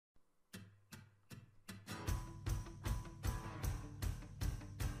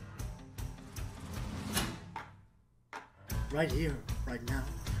Right here, right now,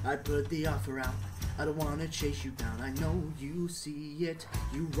 I put the offer out. I don't wanna chase you down. I know you see it.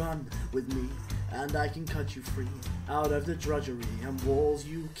 You run with me, and I can cut you free out of the drudgery and walls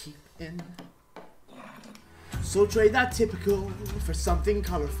you keep in. So trade that typical for something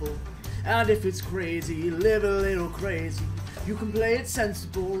colorful. And if it's crazy, live a little crazy. You can play it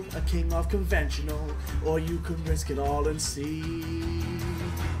sensible, a king of conventional, or you can risk it all and see.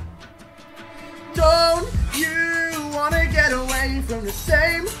 Don't you wanna get away from the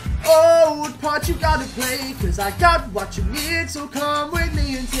same old part you gotta play? Cause I got what you need, so come with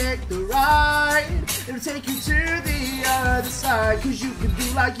me and take the ride. It'll take you to the other side. Cause you can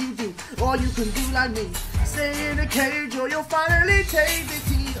do like you do, or you can do like me. Stay in a cage or you'll finally take the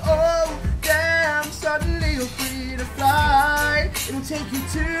key. Oh damn, suddenly you're free to fly. It'll take you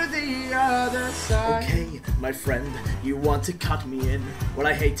to the other side. Okay, my friend, you want to cut me in. Well,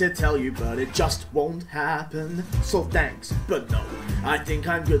 I hate to tell you, but it just won't happen. So thanks, but no, I think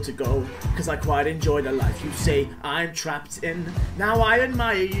I'm good to go. Cause I quite enjoy the life you say I'm trapped in. Now I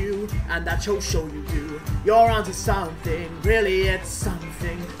admire you, and that show you do. You're onto something, really it's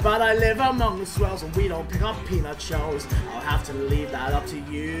something. But I live among the swells and we don't pick up peanut shells. I'll have to leave that up to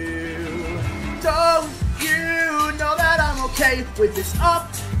you. Don't you know that I'm okay with this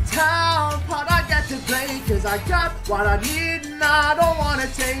uptown part I get to play? Cause I got what I need and I don't wanna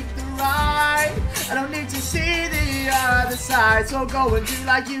take the ride. I don't need to see the other side, so go and do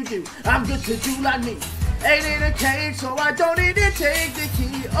like you do. I'm good to do like me. Ain't in a cage, so I don't need to take the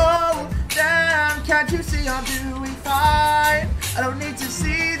key. Oh damn, can't you see I'm doing fine? I don't need to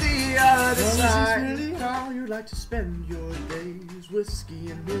see the other side. This is really how you like to spend your days.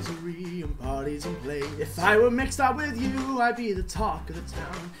 Whiskey and misery and parties and play. If I were mixed up with you, I'd be the talk of the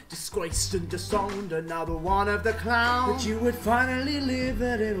town. Disgraced and disowned, another one of the clowns. But you would finally live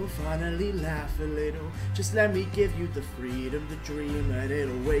a little, finally laugh a little. Just let me give you the freedom to dream, and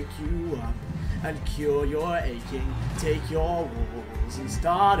it'll wake you up and cure your aching. Take your walls and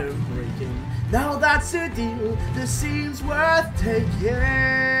start them breaking. Now that's a deal that seems worth taking,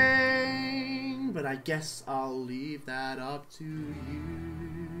 but I guess I'll leave that up to you.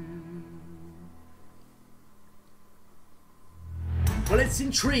 Well, it's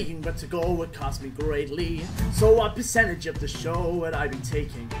intriguing, but to go would cost me greatly. So what percentage of the show would I be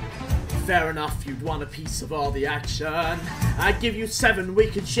taking? Fair enough, you'd want a piece of all the action. I'd give you 7, we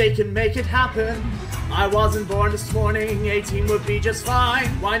could shake and make it happen. I wasn't born this morning, 18 would be just fine.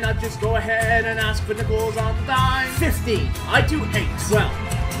 Why not just go ahead and ask for nickels on the dime? 15, I do 8, well,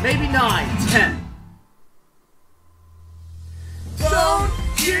 maybe 9, 10. Don't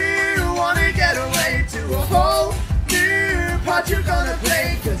you wanna get away to a whole new part you're gonna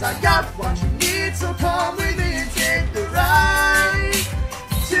play? Cause I got what you need, so come with me and take the ride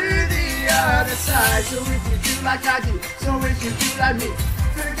to the other side. So if you do like I do, so if you do like me,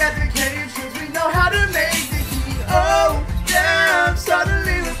 forget the cage, cause we know how to make the key. Oh damn,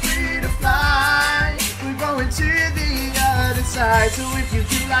 suddenly we're free to fly. We're going to the other side. So if you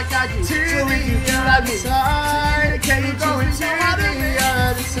do like I do, so if you do like me, side, okay, we're going to the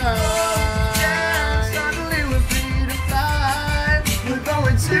other side. Yeah, suddenly we're free to fly. We're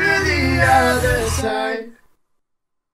going to the other side.